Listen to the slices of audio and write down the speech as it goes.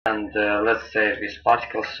and let's save this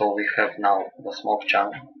particle. So we have now the smoke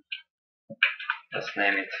channel. Let's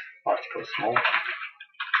name it particle smoke.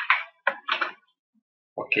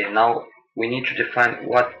 Okay, now we need to define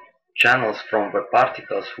what channels from the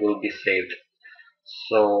particles will be saved.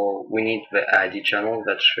 So we need the ID channel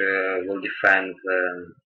that will define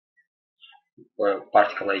the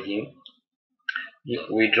particle ID.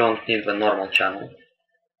 We don't need the normal channel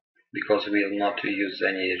because we will not use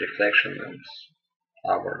any reflection in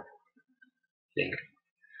our thing.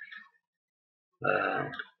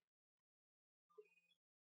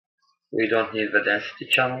 We don't need the density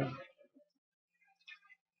channel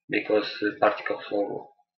because the particle flow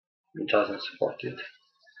doesn't support it.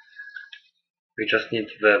 We just need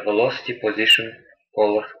the velocity, position,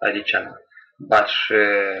 color, ID channel. But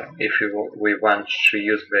if we want to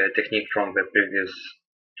use the technique from the previous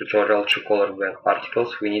tutorial to color the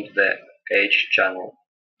particles, we need the H channel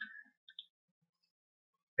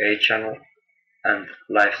and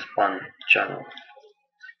lifespan channel.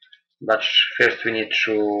 But first we need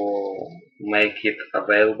to make it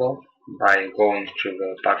available by going to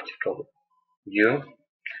the particle view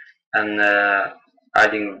and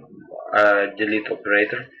adding a delete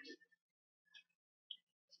operator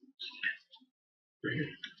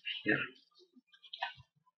here,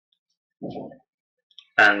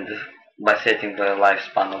 and by setting the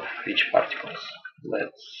lifespan of each particles.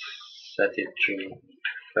 Let's set it to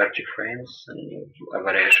 30 frames and a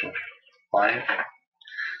variation of 5.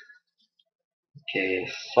 Okay,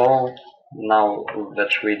 so now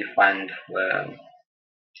that we defined the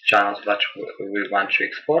channels that we want to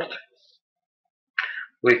export,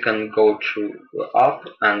 we can go to up,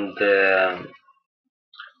 and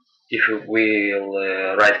if we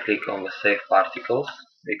will right click on the save particles,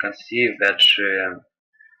 we can see that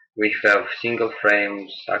we have single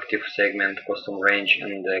frames, active segment, custom range,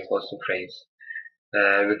 and custom frames.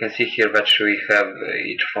 We can see here that we have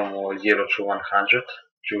it from 0 to 100.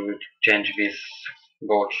 To change this,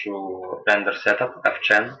 go to render setup,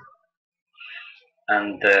 F10,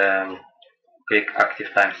 and click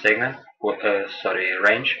active time segment,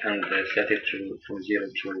 range, and set it to from 0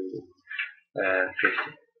 to 50.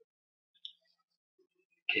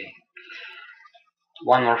 Okay.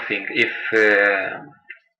 One more thing, if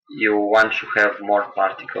you want to have more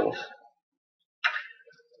particles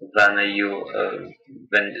than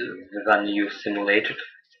you simulated,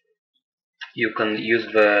 you can use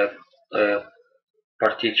the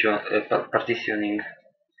partitioning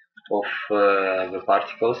of the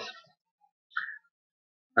particles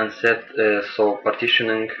and set so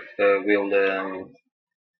partitioning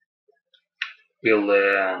will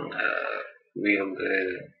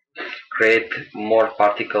create more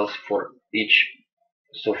particles for each.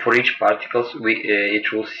 So for each particles,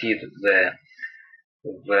 it will see the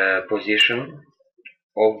position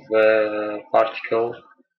of the particle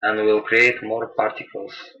and will create more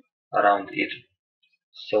particles around it.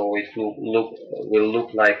 So it will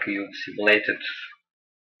look like you've simulated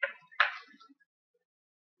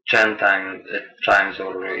 10 times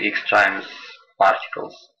or x times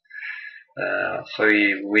particles. So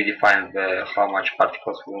we define how much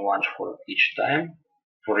particles we want for each time,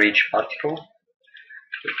 for each particle.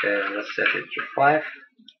 Let's set it to 5.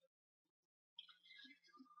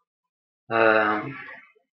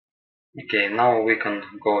 Okay, now we can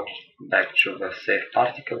go back to the save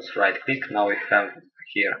particles, right click. Now we have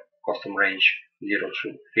here custom range 0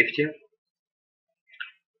 to 50.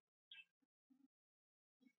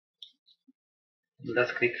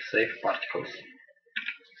 Let's click save particles.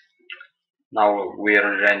 Now we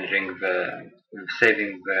are rendering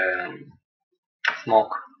saving the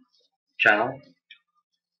smoke channel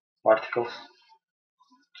particles.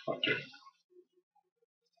 Okay.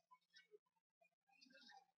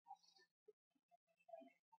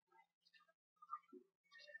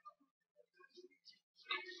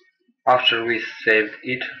 After we saved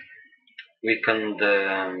it, we can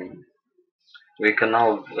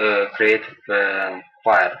now create the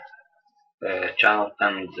fire channel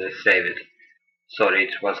and save it. Sorry,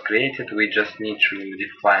 it was created. We just need to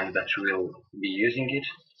define that we'll be using it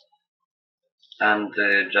and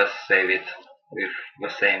just save it with the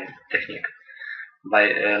same technique. By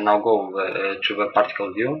now go to the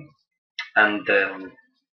particle view and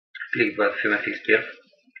click the fumefx perf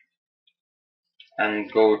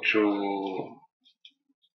and go to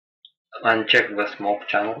and check the smoke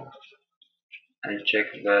channel and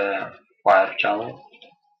check the fire channel.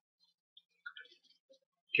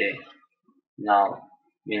 Okay, now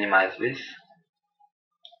minimize this.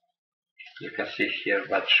 You can see here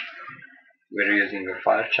that we're using the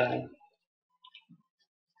fire channel.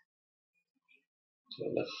 So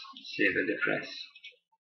let's see the difference.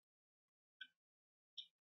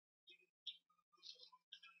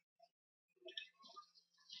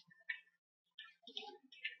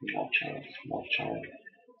 small channel,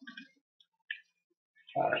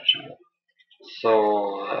 fire channel. So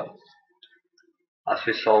as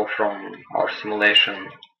we saw from our simulation,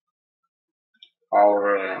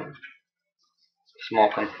 our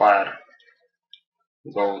smoke and fire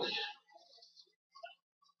goes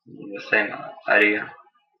in the same area,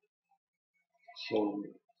 so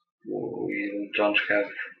we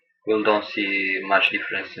don't see much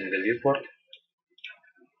difference in the viewport.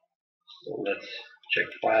 So let's check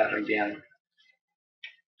fire again,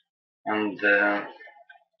 and okay,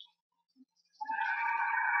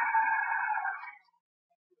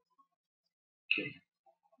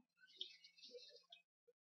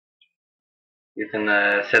 you can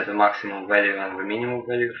set the maximum value and the minimum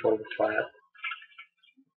value for the fire.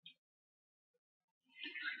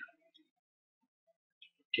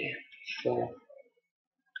 Okay, so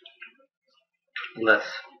let's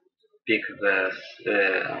pick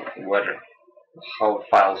where how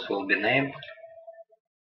files will be named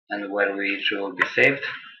and where each will be saved.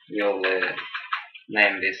 We'll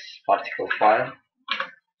name this particle file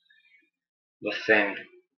the same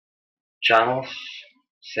channels,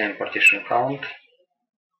 same partition count,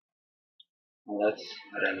 and let's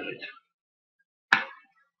render it.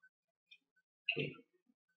 Okay.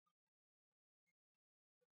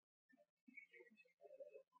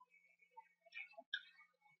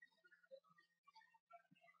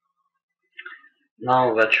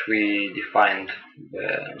 Now that we defined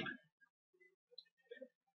uh,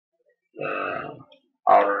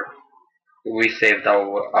 our we saved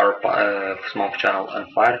our smoke channel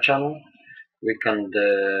and fire channel, we can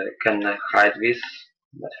hide this,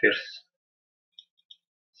 but first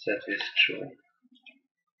set this to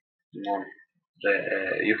none.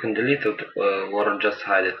 You can delete it or just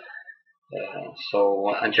hide it.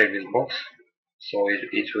 So uncheck this box, so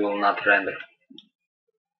it will not render.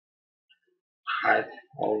 Hide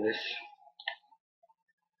all this.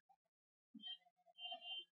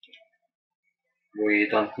 We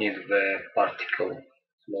don't need the particle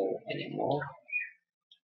flow anymore,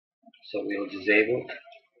 so we'll disable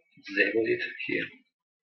it here.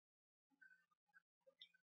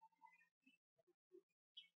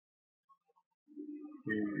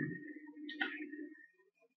 Hmm.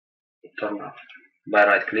 Turn off by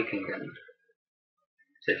right clicking and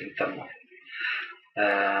setting turn off.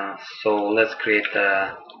 So let's create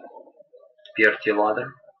a PRT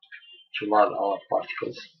ladder to load our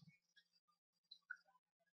particles.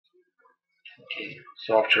 Okay, so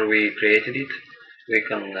after we created it, we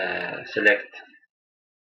can select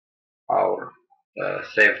our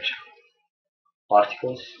saved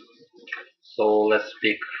particles. So let's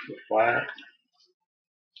pick the fire.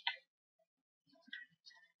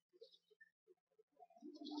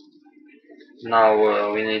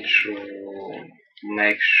 Now we need to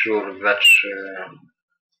make sure that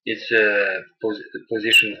its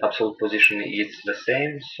absolute position is the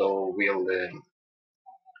same. So we'll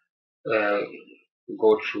uh,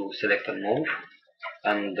 go to select and move,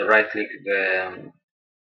 and right click the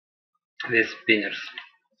spinners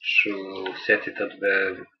to set it at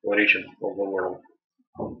the origin of the world.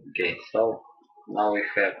 Okay, so now we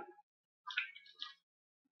have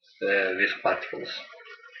these particles.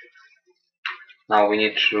 Now we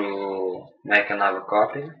need to make another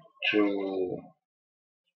copy to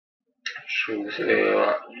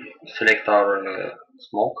select our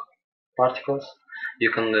smoke particles.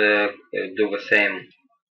 You can do the same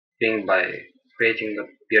thing by creating a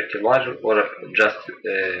PRT ladder or just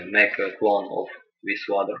make a clone of this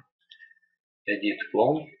ladder. Edit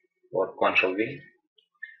clone or Ctrl V.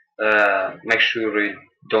 Make sure you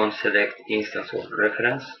don't select instance or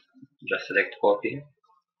reference, just select copy.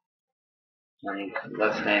 And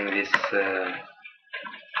let's name this PRT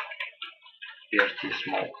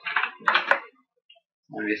smoke.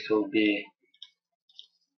 And this will be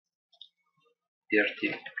PRT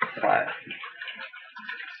fire.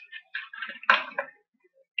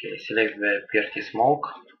 Okay, select the PRT smoke.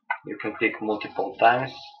 You can click multiple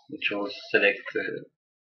times, which will select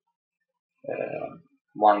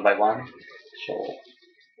one by one. So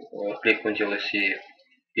click until you see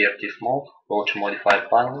PRT smoke. Go to modify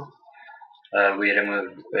panel.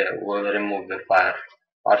 We'll remove the fire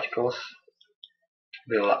particles.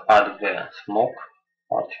 We'll add the smoke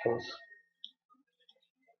particles.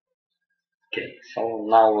 Okay, so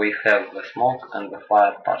now we have the smoke and the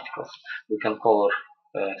fire particles. We can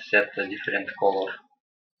set a different color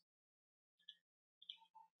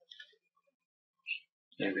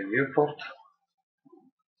in the viewport.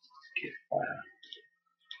 Okay, fire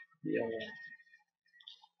yellow.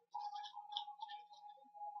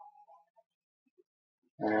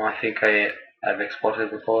 I think I've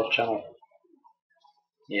exported the color channel.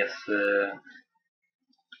 Yes, a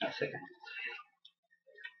second.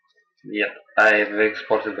 Yep, I've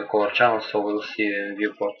exported the color channel, so we'll see in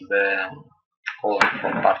viewport the color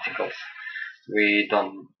from particles. We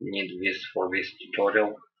don't need this for this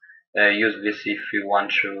tutorial. Use this if you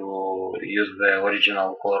want to use the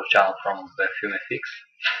original color channel from the fumefx.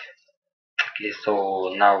 Okay,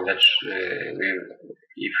 so now that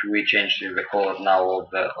if we change the color now of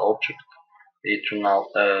the object, it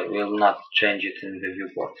will not change it in the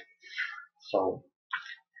viewport. So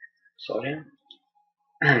sorry.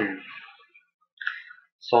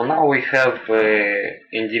 So now we have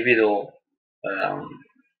um,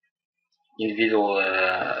 individual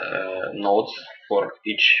nodes for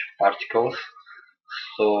each particles.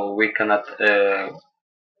 So we cannot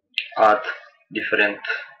add different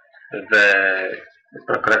the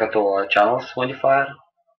Krakatoa channels modifier.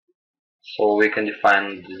 So we can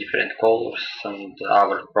define the different colors and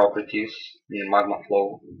other properties in magma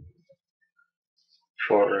flow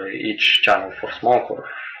for each channel, for smoke or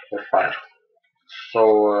for fire.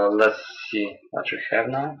 So let's see what we have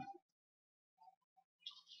now.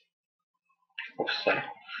 Oops, sorry.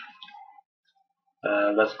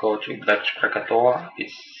 Let's go to back to Krakatoa.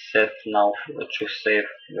 It's set now to save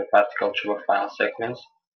the particle to a final sequence.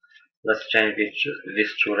 Let's change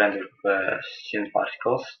this to render scene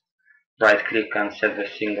particles. Right click and set the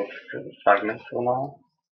single fragment for now.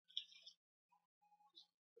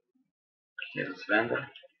 Here's render.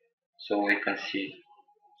 So we can see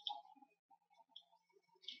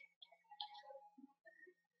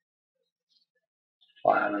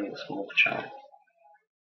fire and the smoke channel.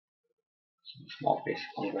 So the smoke is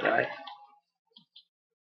on the right.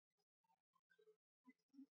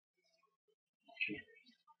 Okay.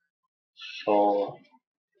 So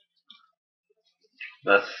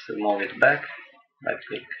let's move it back. Right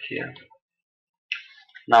click here.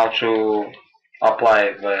 Now to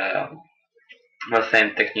apply the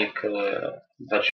same technique that